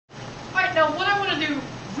what I want to do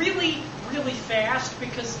really, really fast,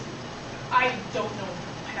 because I don't know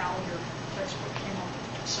how your textbook came up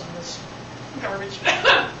with some of this garbage,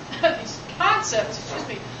 these concepts, excuse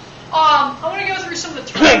me. I want to go through some of the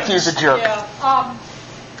terms. Thank you, the jerk. Yeah. I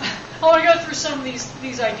want to go through some of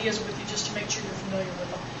these ideas with you just to make sure you're familiar with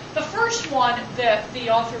them. The first one that the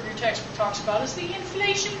author of your textbook talks about is the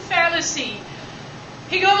inflation fallacy.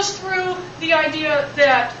 He goes through the idea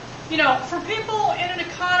that, for people in an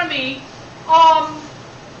economy,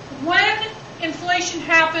 when inflation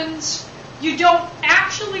happens, you don't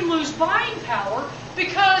actually lose buying power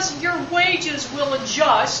because your wages will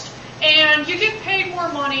adjust and you get paid more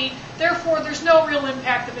money, therefore there's no real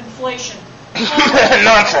impact of inflation.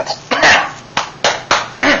 Nonsense.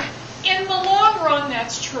 In the long run,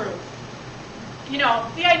 that's true.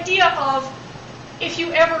 The idea of, if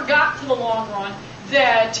you ever got to the long run,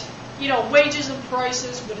 that, wages and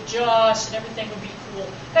prices would adjust and everything would be cool.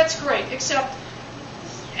 That's great, except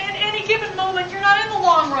at any given moment, you're not in the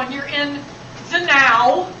long run. You're in the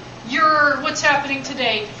now. You're what's happening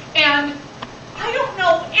today. And I don't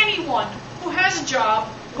know anyone who has a job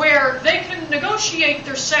where they can negotiate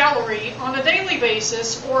their salary on a daily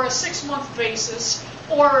basis or a 6-month basis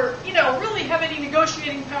or, really have any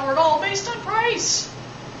negotiating power at all based on price.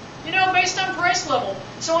 Based on price level.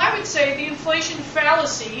 So I would say the inflation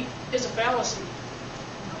fallacy is a fallacy.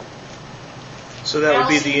 So that would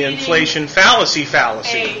be the inflation fallacy.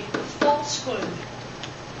 A falsehood.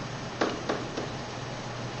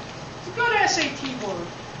 It's a good SAT word.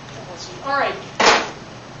 Fallacy. All right.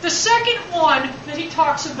 The second one that he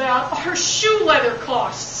talks about are shoe leather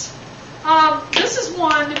costs. This is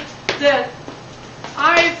one that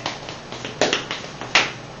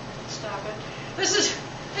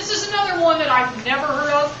This is another one that I've never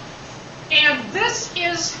heard of, and this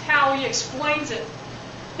is how he explains it.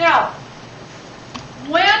 Now,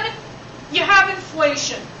 when you have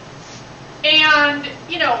inflation, and,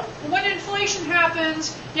 when inflation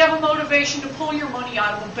happens, you have a motivation to pull your money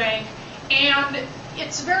out of the bank, and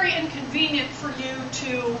it's very inconvenient for you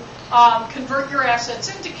to convert your assets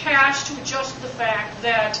into cash to adjust to the fact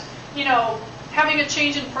that, having a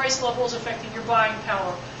change in price level is affecting your buying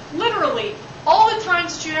power. Literally, all the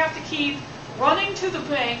times that you have to keep running to the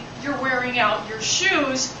bank, you're wearing out your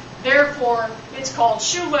shoes. Therefore, it's called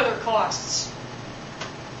shoe leather costs.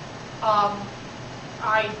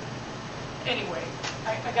 I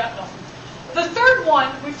got nothing. The third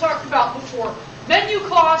one we've talked about before. Menu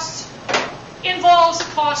costs involves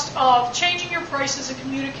the cost of changing your prices and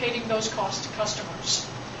communicating those costs to customers.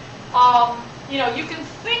 You can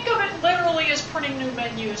think of it literally as printing new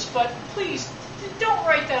menus, but please don't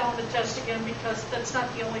write that on the test again because that's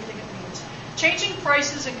not the only thing it means. Changing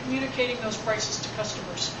prices and communicating those prices to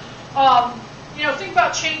customers. Think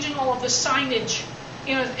about changing all of the signage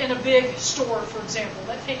in a big store, for example.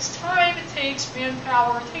 That takes time, it takes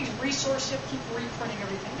manpower, it takes resources to keep reprinting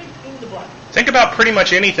everything. Big pain in the butt. Think about pretty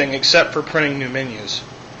much anything except for printing new menus.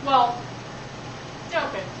 Well, yeah,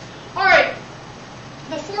 okay. All right.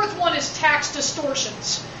 The fourth one is tax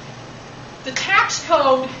distortions. The tax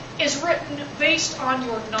code is written based on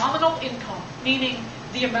your nominal income, meaning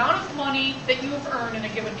the amount of money that you have earned in a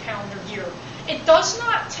given calendar year. It does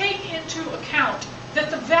not take into account that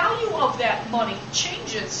the value of that money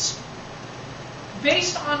changes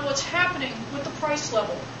based on what's happening with the price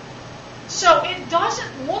level. So it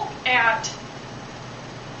doesn't look at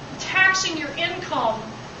taxing your income,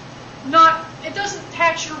 it doesn't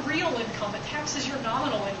tax your real income, it taxes your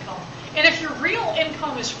nominal income. And if your real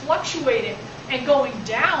income is fluctuating and going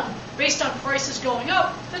down based on prices going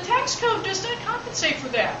up, the tax code does not compensate for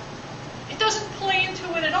that. It doesn't play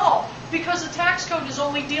into it at all because the tax code is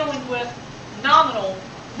only dealing with nominal,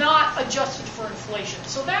 not adjusted for inflation.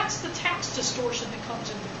 So that's the tax distortion that comes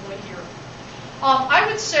into play here. I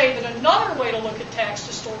would say that another way to look at tax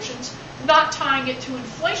distortions, not tying it to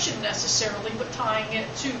inflation necessarily, but tying it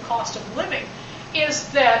to cost of living, is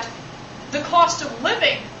that the cost of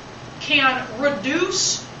living can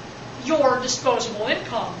reduce your disposable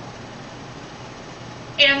income.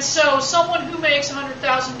 And so someone who makes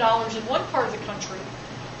 $100,000 in one part of the country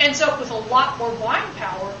ends up with a lot more buying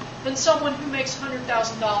power than someone who makes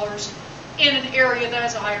 $100,000 in an area that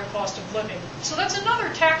has a higher cost of living. So that's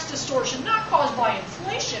another tax distortion, not caused by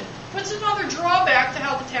inflation, but it's another drawback to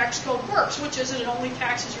how the tax code works, which is that it only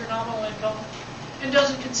taxes your nominal income and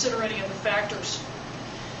doesn't consider any other factors.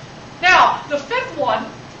 Now, the fifth one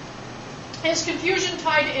is confusion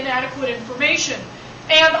tied to inadequate information.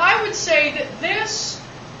 And I would say that this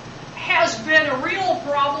has been a real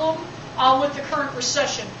problem with the current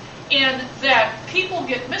recession. in that people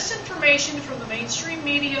get misinformation from the mainstream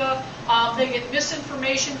media, they get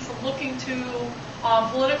misinformation from looking to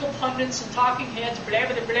political pundits and talking heads, blah,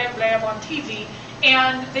 blah, blah, blah, on TV,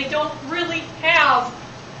 and they don't really have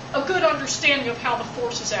a good understanding of how the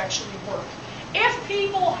forces actually work. If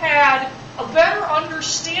people had a better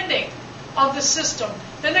understanding of the system,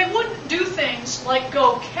 then they wouldn't do things like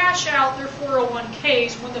go cash out their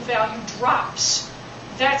 401ks when the value drops.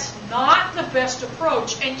 That's not the best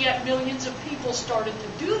approach, and yet millions of people started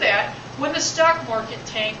to do that when the stock market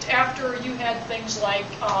tanked after you had things like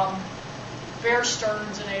Bear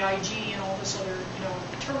Stearns and AIG and all this other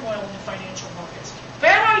turmoil in the financial markets.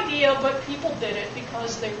 Bad idea, but people did it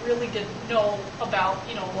because they really didn't know about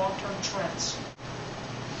long-term trends.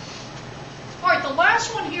 All right, the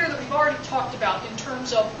last one here that we've already talked about in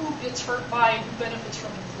terms of who gets hurt by and who benefits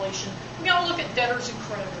from inflation, we got to look at debtors and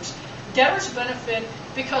creditors. Debtors benefit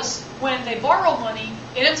because when they borrow money,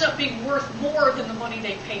 it ends up being worth more than the money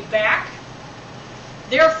they pay back.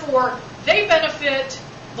 Therefore, they benefit,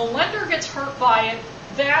 the lender gets hurt by it.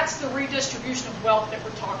 That's the redistribution of wealth that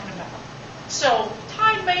we're talking about. So,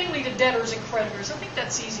 tied mainly to debtors and creditors. I think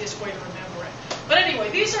that's the easiest way to remember it. But anyway,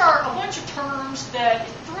 these are a bunch of terms that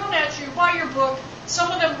are thrown at you by your book,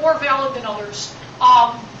 some of them more valid than others.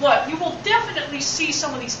 But you will definitely see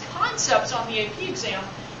some of these concepts on the AP exam,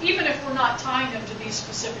 even if we're not tying them to these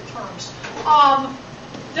specific terms.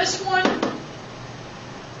 This one,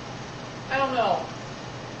 I don't know.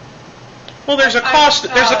 Well, there's a cost.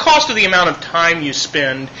 There's a cost to the amount of time you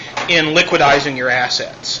spend in liquidizing your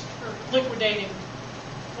assets. Or liquidating,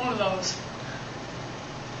 one of those.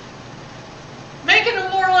 Making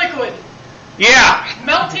them more liquid. Yeah.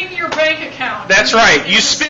 Melting your bank account. That's right. You spend